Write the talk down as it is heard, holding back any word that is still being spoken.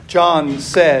John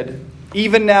said,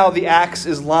 "Even now the axe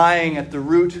is lying at the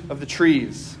root of the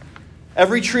trees.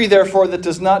 Every tree, therefore, that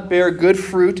does not bear good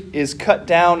fruit is cut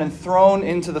down and thrown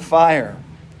into the fire."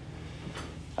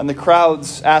 And the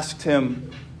crowds asked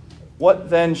him, "What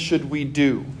then should we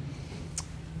do?"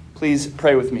 Please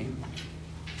pray with me.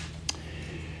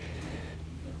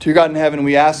 Dear God in heaven,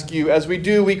 we ask you, as we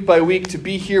do week by week, to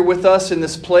be here with us in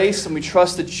this place, and we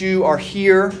trust that you are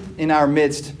here in our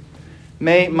midst.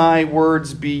 May my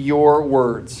words be your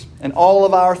words, and all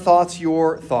of our thoughts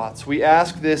your thoughts. We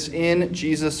ask this in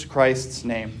Jesus Christ's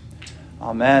name.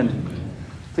 Amen.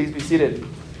 Please be seated.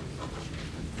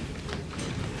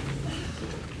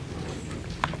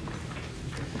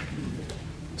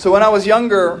 So when I was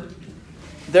younger,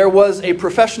 there was a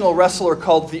professional wrestler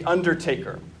called The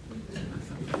Undertaker.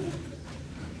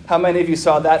 How many of you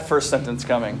saw that first sentence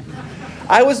coming?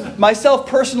 I was myself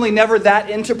personally never that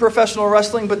into professional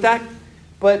wrestling, but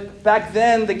back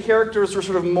then the characters were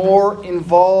sort of more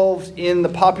involved in the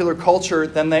popular culture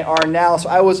than they are now. So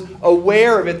I was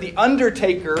aware of it. The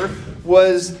Undertaker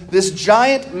was this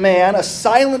giant man, a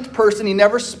silent person. He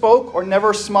never spoke or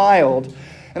never smiled.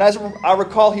 And as I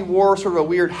recall, he wore sort of a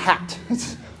weird hat.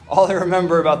 That's all I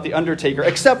remember about The Undertaker,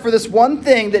 except for this one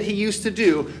thing that he used to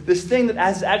do, this thing that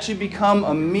has actually become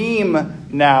a meme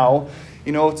now.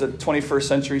 You know, it's a 21st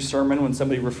century sermon when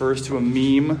somebody refers to a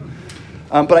meme.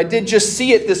 But I did just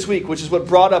see it this week, which is what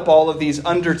brought up all of these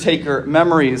Undertaker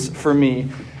memories for me.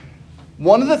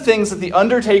 One of the things that The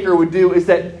Undertaker would do is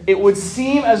that it would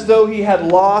seem as though he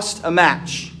had lost a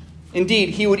match. Indeed,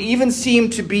 he would even seem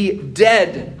to be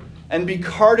dead and be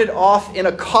carted off in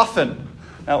a coffin.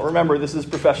 Now, remember, this is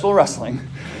professional wrestling.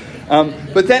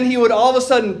 But then he would all of a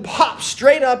sudden pop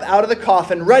straight up out of the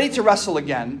coffin, ready to wrestle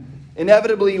again,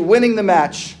 inevitably winning the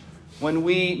match when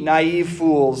we naive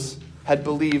fools had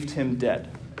believed him dead.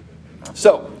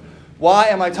 So, why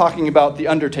am I talking about The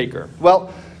Undertaker? Well,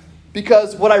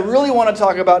 because what I really want to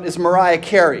talk about is Mariah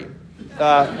Carey,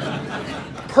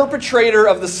 perpetrator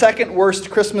of the second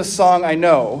worst Christmas song I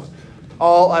know,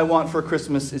 "All I Want for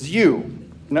Christmas Is You."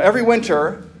 Now, every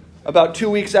winter, about 2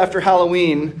 weeks after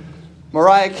Halloween,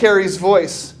 Mariah Carey's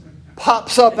voice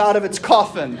pops up out of its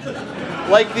coffin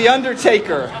like The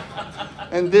Undertaker.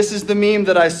 And this is the meme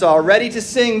that I saw, ready to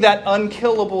sing that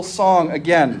unkillable song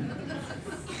again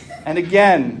and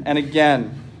again and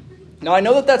again. Now, I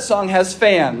know that song has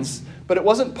fans, but it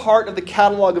wasn't part of the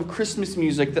catalog of Christmas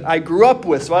music that I grew up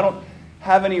with, so I don't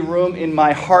have any room in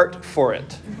my heart for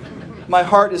it. My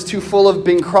heart is too full of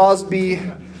Bing Crosby,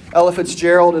 Ella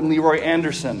Fitzgerald, and Leroy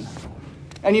Anderson.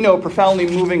 And you know, profoundly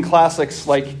moving classics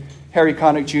like Harry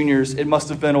Connick Jr.'s "It Must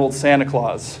Have Been Old Santa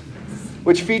Claus,"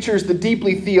 which features the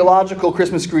deeply theological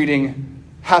Christmas greeting,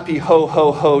 "Happy ho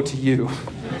ho ho to you."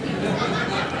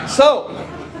 So,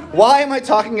 why am I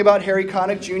talking about Harry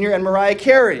Connick Jr. and Mariah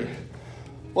Carey?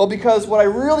 Well, because what I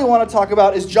really want to talk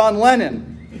about is John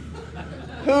Lennon,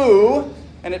 who,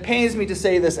 and it pains me to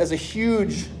say this as a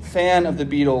huge fan of the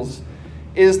Beatles,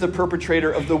 is the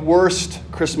perpetrator of the worst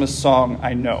Christmas song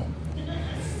I know.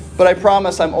 But I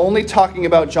promise I'm only talking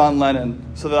about John Lennon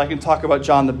so that I can talk about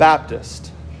John the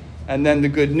Baptist and then the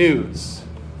good news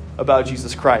about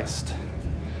Jesus Christ.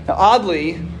 Now,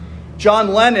 oddly,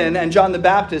 John Lennon and John the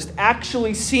Baptist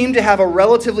actually seem to have a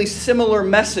relatively similar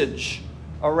message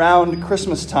around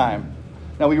Christmas time.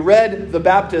 Now, we read the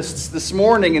Baptists this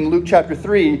morning in Luke chapter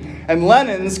 3, and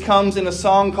Lennon's comes in a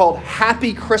song called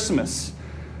 "Happy Christmas,"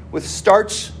 which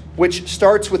starts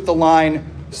with the line,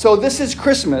 "So this is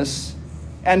Christmas,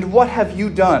 and what have you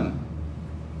done?"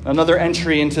 Another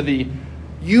entry into the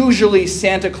usually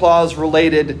Santa Claus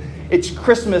related "it's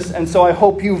Christmas, and so I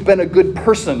hope you've been a good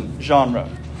person" genre.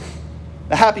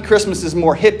 The "Happy Christmas" is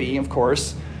more hippie, of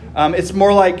course. It's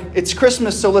more like, it's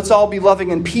Christmas, so let's all be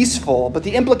loving and peaceful. But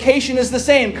the implication is the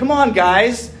same. Come on,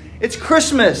 guys. It's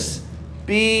Christmas.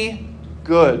 Be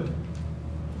good.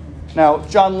 Now,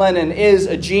 John Lennon is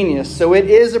a genius, so it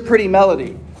is a pretty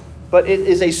melody, but it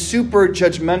is a super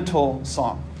judgmental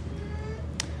song.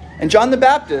 And John the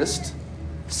Baptist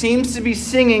seems to be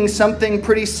singing something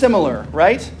pretty similar,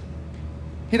 right?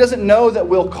 He doesn't know that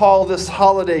we'll call this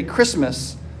holiday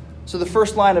Christmas, so the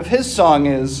first line of his song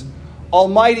is,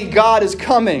 "Almighty God is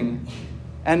coming,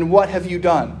 and what have you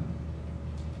done?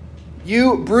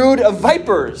 You brood of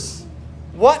vipers,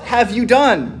 what have you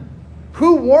done?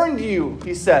 Who warned you,"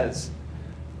 he says,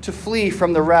 "to flee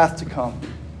from the wrath to come?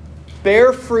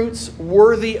 Bear fruits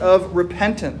worthy of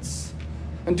repentance.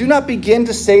 And do not begin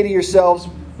to say to yourselves,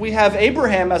 'We have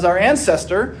Abraham as our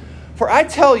ancestor,' for I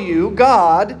tell you,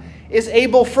 God is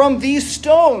able from these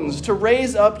stones to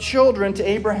raise up children to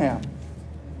Abraham.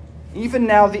 Even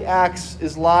now the axe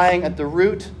is lying at the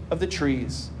root of the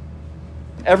trees.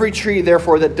 Every tree,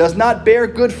 therefore, that does not bear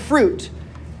good fruit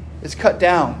is cut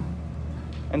down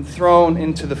and thrown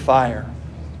into the fire."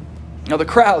 Now the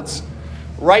crowds,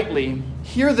 rightly,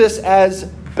 hear this as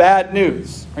bad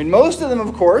news. I mean, most of them,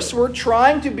 of course, were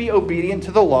trying to be obedient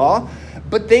to the law,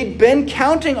 but they'd been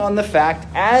counting on the fact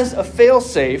as a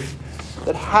failsafe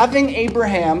that having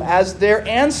Abraham as their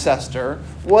ancestor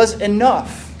was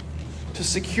enough to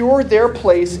secure their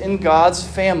place in God's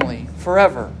family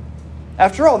forever.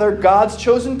 After all, they're God's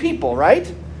chosen people,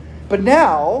 right? But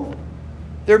now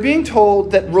they're being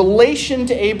told that relation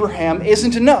to Abraham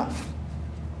isn't enough,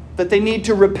 that they need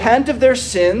to repent of their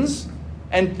sins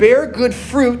and bear good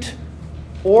fruit,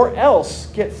 or else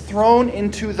get thrown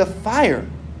into the fire.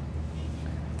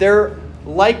 They're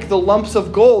like the lumps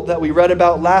of gold that we read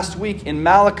about last week in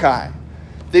Malachi.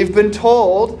 They've been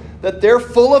told that they're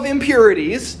full of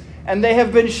impurities, and they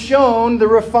have been shown the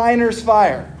refiner's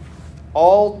fire,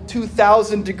 all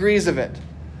 2,000 degrees of it.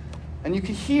 And you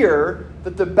can hear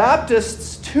that the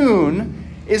Baptist's tune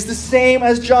is the same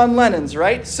as John Lennon's,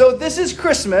 right? So this is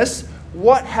Christmas.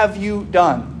 What have you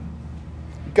done?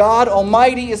 God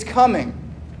Almighty is coming.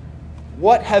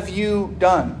 What have you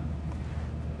done?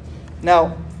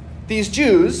 Now, these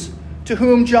Jews to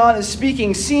whom John is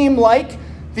speaking seem like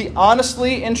the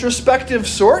honestly introspective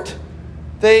sort.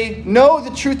 They know the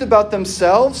truth about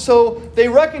themselves, so they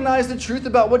recognize the truth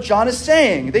about what John is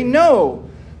saying. They know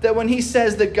that when he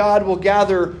says that God will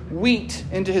gather wheat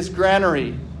into his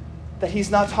granary, that he's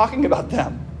not talking about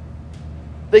them.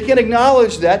 They can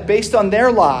acknowledge that based on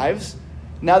their lives,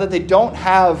 now that they don't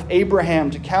have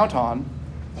Abraham to count on,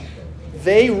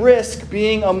 they risk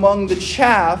being among the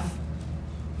chaff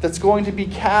that's going to be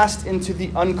cast into the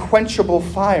unquenchable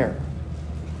fire.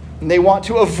 And they want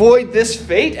to avoid this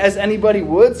fate as anybody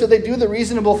would, so they do the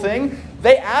reasonable thing.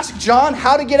 They ask John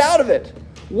how to get out of it.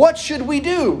 What should we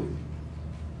do?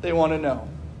 They want to know.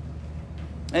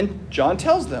 And John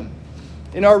tells them.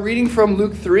 In our reading from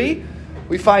Luke 3,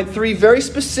 we find 3 very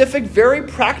specific, very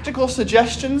practical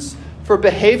suggestions for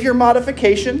behavior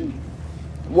modification.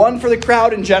 One for the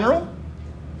crowd in general.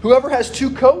 Whoever has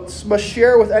 2 coats must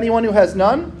share with anyone who has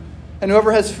none, and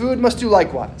whoever has food must do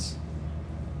likewise.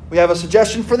 We have a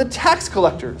suggestion for the tax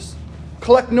collectors.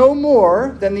 Collect no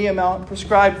more than the amount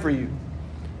prescribed for you.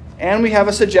 And we have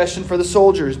a suggestion for the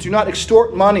soldiers. Do not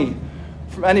extort money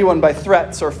from anyone by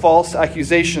threats or false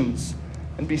accusations,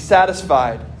 and be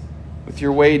satisfied with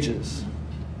your wages.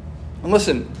 And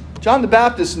listen, John the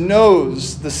Baptist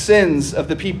knows the sins of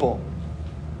the people.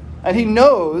 And he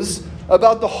knows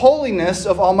about the holiness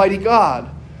of Almighty God.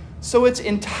 So it's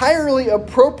entirely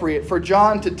appropriate for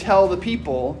John to tell the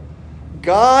people,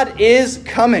 God is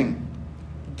coming.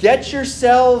 Get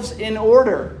yourselves in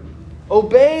order.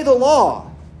 Obey the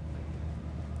law.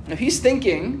 Now he's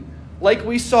thinking, like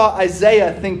we saw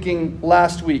Isaiah thinking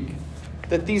last week,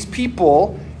 that these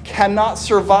people cannot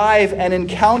survive an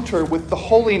encounter with the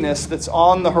holiness that's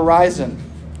on the horizon.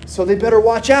 So they better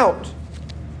watch out.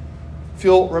 If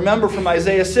you'll remember from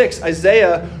Isaiah 6,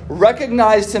 Isaiah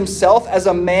recognized himself as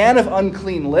a man of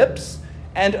unclean lips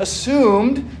and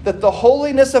assumed that the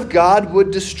holiness of God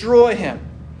would destroy him.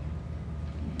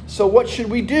 So what should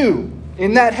we do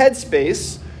in that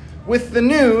headspace with the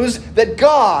news that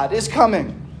God is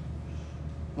coming?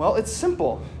 Well, it's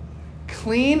simple.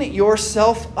 Clean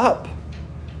yourself up.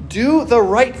 Do the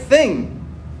right thing.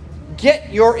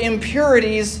 Get your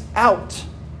impurities out.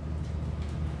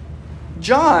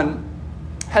 John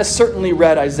has certainly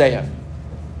read Isaiah.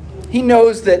 He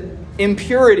knows that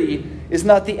impurity is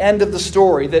not the end of the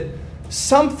story, that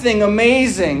something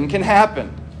amazing can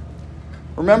happen.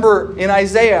 Remember in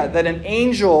Isaiah that an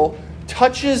angel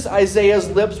touches Isaiah's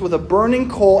lips with a burning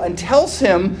coal and tells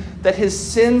him that his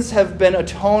sins have been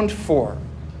atoned for.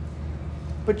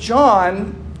 But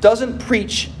John doesn't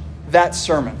preach that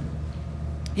sermon.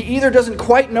 He either doesn't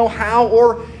quite know how,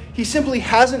 or he simply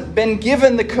hasn't been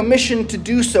given the commission to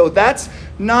do so. That's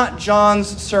not John's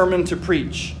sermon to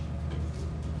preach.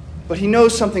 But he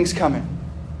knows something's coming.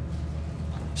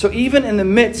 So even in the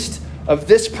midst of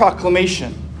this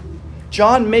proclamation,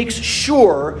 John makes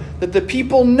sure that the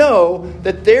people know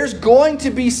that there's going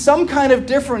to be some kind of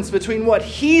difference between what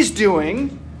he's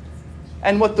doing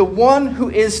and what the one who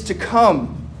is to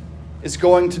come is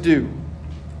going to do.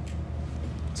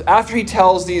 So after he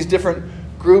tells these different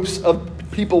groups of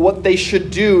people what they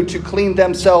should do to clean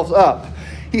themselves up,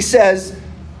 he says,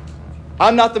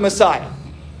 I'm not the Messiah.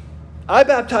 I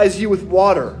baptize you with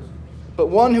water, but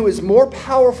one who is more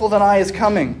powerful than I is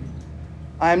coming.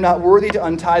 I am not worthy to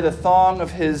untie the thong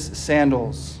of his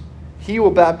sandals. He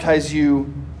will baptize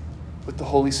you with the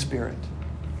Holy Spirit.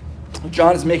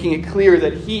 John is making it clear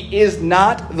that he is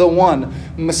not the one.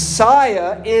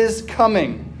 Messiah is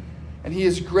coming, and he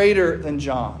is greater than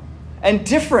John and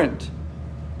different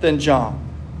than John.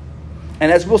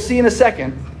 And as we'll see in a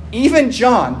second, even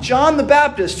John the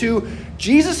Baptist, who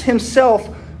Jesus himself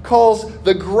calls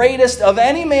the greatest of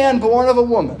any man born of a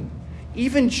woman,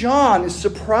 even John is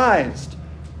surprised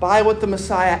by what the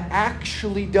Messiah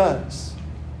actually does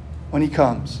when he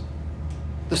comes.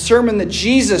 The sermon that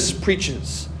Jesus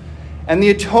preaches and the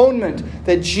atonement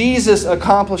that Jesus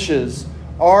accomplishes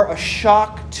are a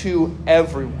shock to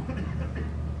everyone.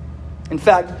 In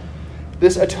fact,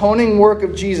 this atoning work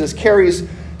of Jesus carries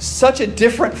such a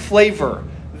different flavor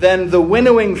than the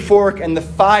winnowing fork and the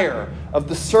fire of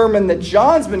the sermon that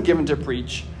John's been given to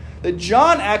preach, that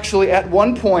John actually at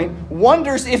one point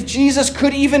wonders if Jesus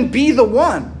could even be the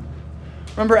one.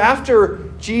 Remember, after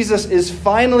Jesus is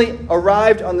finally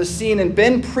arrived on the scene and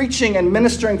been preaching and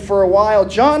ministering for a while,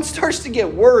 John starts to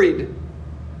get worried.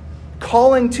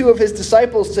 Calling two of his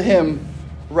disciples to him,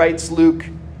 writes Luke,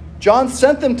 John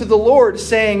sent them to the Lord,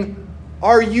 saying,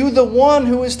 "Are you the one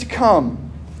who is to come?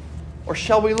 Or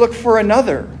shall we look for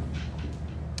another?"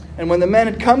 And when the men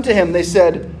had come to him, they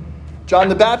said, "John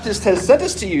the Baptist has sent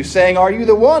us to you, saying, 'Are you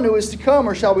the one who is to come,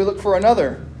 or shall we look for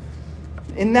another?'"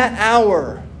 In that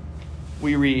hour,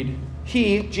 we read,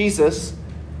 he, Jesus,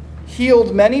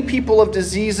 healed many people of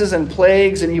diseases and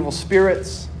plagues and evil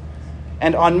spirits,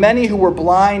 and on many who were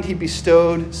blind he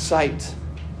bestowed sight.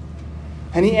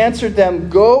 And he answered them,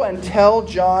 "Go and tell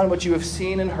John what you have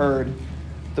seen and heard.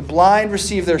 The blind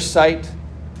receive their sight,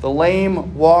 the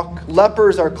lame walk,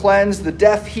 lepers are cleansed, the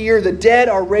deaf hear, the dead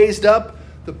are raised up,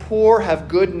 the poor have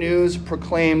good news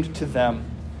proclaimed to them.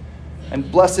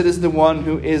 And blessed is the one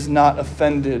who is not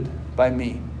offended by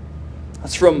me."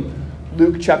 That's from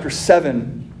Luke chapter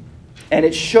 7. And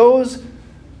it shows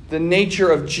the nature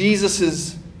of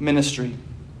Jesus' ministry,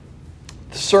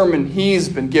 the sermon he's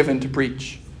been given to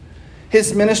preach.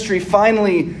 His ministry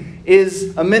finally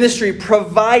is a ministry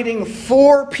providing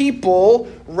for people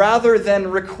rather than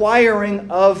requiring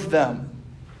of them.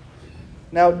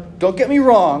 Now, don't get me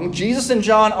wrong, Jesus and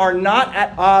John are not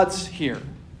at odds here.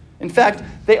 In fact,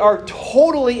 they are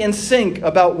totally in sync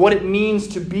about what it means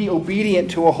to be obedient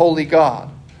to a holy God.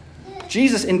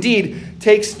 Jesus, indeed,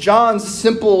 takes John's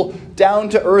simple,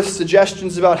 down-to-earth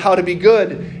suggestions about how to be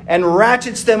good and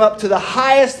ratchets them up to the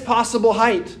highest possible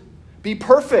height. Be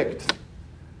perfect,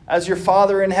 as your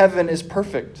Father in heaven is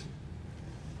perfect.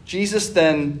 Jesus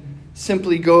then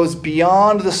simply goes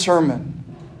beyond the sermon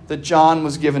that John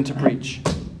was given to preach.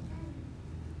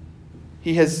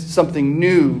 He has something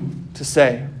new to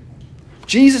say.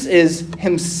 Jesus is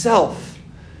himself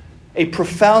a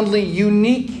profoundly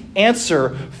unique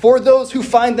answer for those who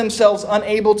find themselves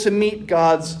unable to meet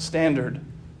God's standard.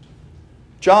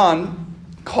 John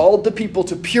called the people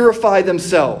to purify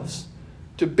themselves,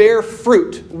 to bear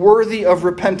fruit worthy of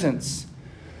repentance.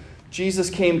 Jesus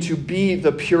came to be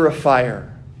the purifier,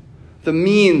 the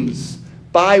means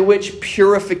by which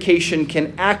purification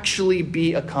can actually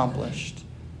be accomplished.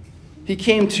 He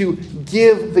came to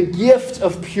give the gift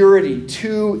of purity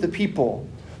to the people,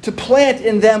 to plant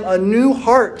in them a new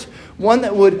heart, one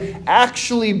that would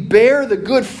actually bear the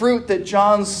good fruit that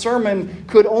John's sermon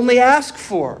could only ask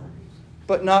for,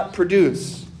 but not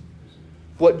produce.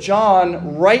 What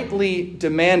John rightly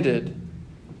demanded,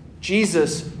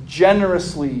 Jesus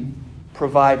generously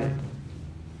provided.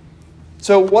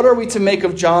 So what are we to make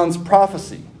of John's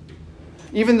prophecy?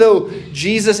 Even though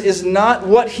Jesus is not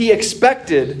what he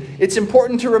expected, it's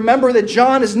important to remember that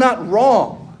John is not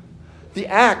wrong. The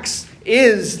axe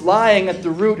is lying at the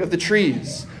root of the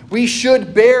trees. We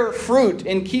should bear fruit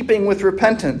in keeping with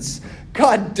repentance.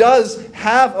 God does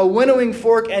have a winnowing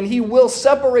fork, and he will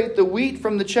separate the wheat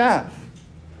from the chaff.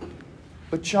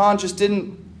 But John just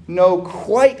didn't know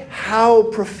quite how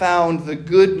profound the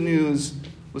good news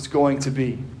was going to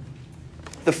be.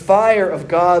 The fire of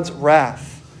God's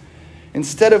wrath,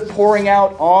 instead of pouring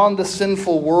out on the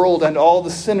sinful world and all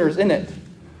the sinners in it,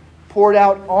 poured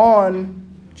out on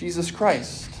Jesus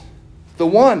Christ, the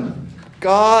one,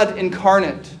 God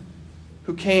incarnate,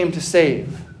 who came to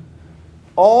save.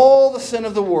 All the sin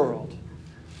of the world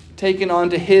taken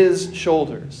onto his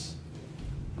shoulders.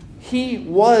 He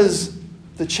was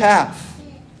the chaff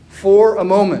for a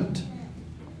moment,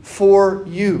 for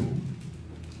you.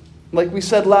 Like we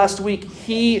said last week,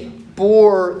 he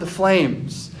bore the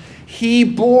flames. He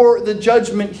bore the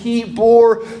judgment. He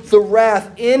bore the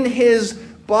wrath in his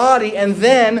body. And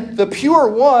then the pure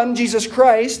one, Jesus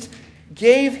Christ,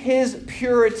 gave his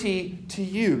purity to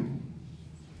you.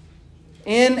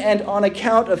 In and on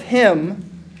account of him,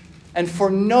 and for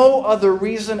no other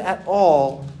reason at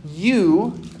all,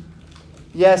 you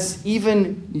Yes,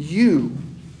 even you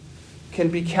can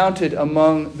be counted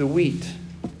among the wheat,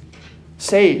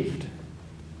 saved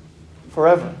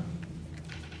forever.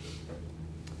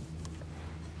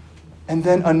 And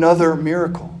then another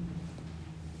miracle.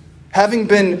 Having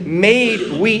been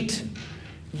made wheat,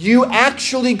 you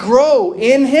actually grow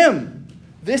in him.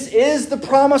 This is the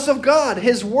promise of God.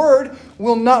 His word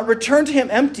will not return to him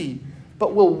empty,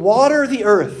 but will water the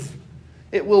earth.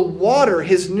 It will water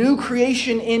his new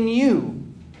creation in you.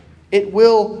 It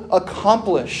will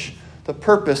accomplish the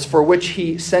purpose for which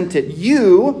he sent it.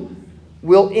 You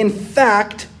will in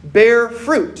fact bear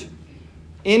fruit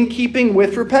in keeping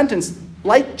with repentance,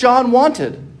 like John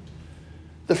wanted.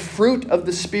 The fruit of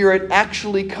the Spirit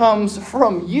actually comes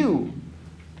from you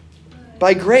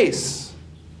by grace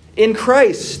in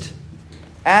Christ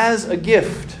as a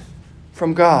gift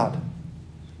from God.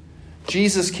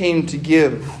 Jesus came to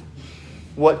give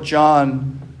what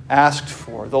John asked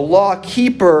for. The law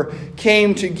keeper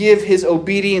came to give his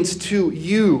obedience to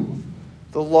you,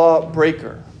 the law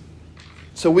breaker.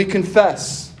 So we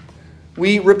confess,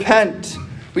 we repent,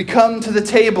 we come to the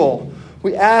table.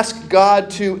 We ask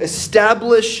God to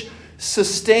establish,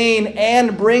 sustain,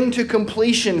 and bring to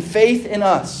completion faith in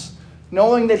us,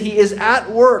 knowing that he is at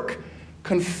work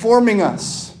conforming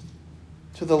us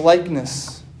to the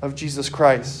likeness of Jesus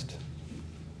Christ.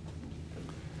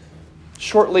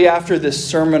 Shortly after this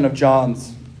sermon of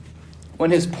John's,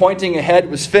 when his pointing ahead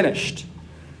was finished,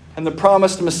 and the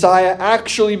promised Messiah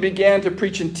actually began to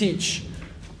preach and teach,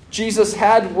 Jesus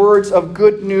had words of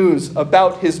good news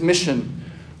about his mission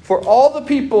for all the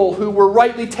people who were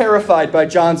rightly terrified by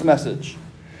John's message.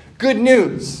 Good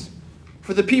news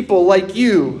for the people like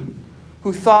you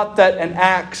who thought that an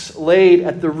axe laid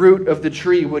at the root of the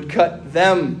tree would cut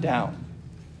them down,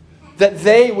 that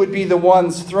they would be the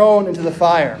ones thrown into the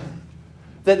fire,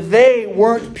 that they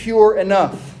weren't pure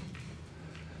enough.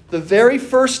 The very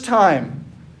first time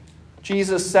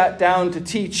Jesus sat down to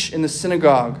teach in the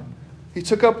synagogue, he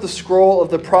took up the scroll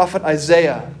of the prophet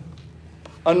Isaiah,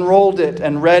 unrolled it,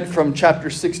 and read from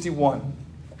chapter 61.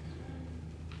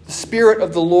 The Spirit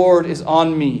of the Lord is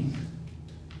on me,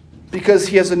 because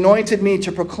he has anointed me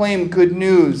to proclaim good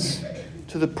news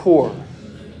to the poor.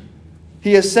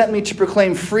 He has sent me to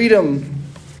proclaim freedom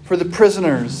for the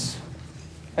prisoners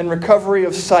and recovery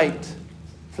of sight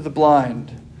for the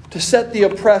blind, to set the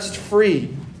oppressed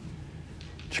free,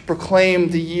 to proclaim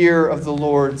the year of the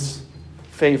Lord's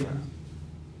favor.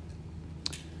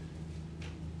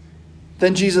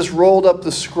 Then Jesus rolled up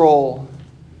the scroll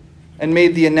and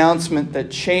made the announcement that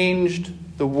changed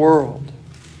the world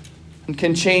and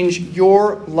can change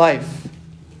your life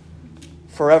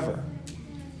forever.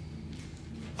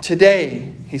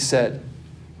 Today, he said,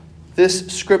 this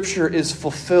scripture is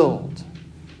fulfilled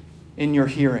in your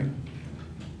hearing.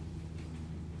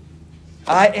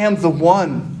 I am the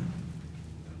one,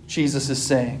 Jesus is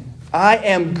saying. I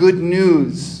am good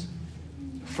news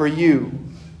for you.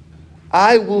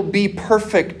 I will be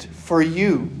perfect for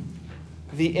you,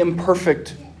 the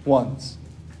imperfect ones.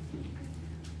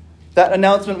 That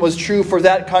announcement was true for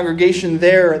that congregation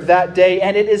there that day,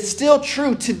 and it is still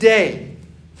true today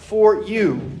for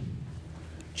you.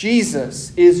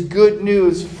 Jesus is good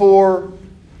news for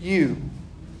you.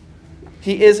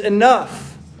 He is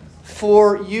enough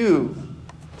for you.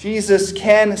 Jesus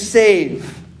can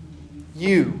save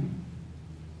you.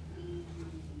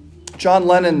 John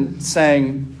Lennon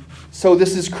sang, "So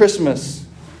this is Christmas,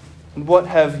 and what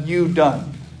have you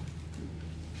done?"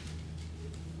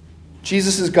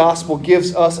 Jesus' gospel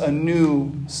gives us a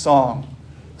new song,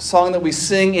 a song that we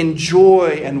sing in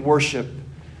joy and worship.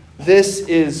 This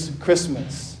is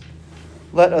Christmas.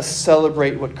 Let us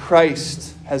celebrate what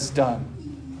Christ has done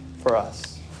for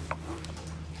us.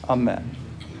 Amen.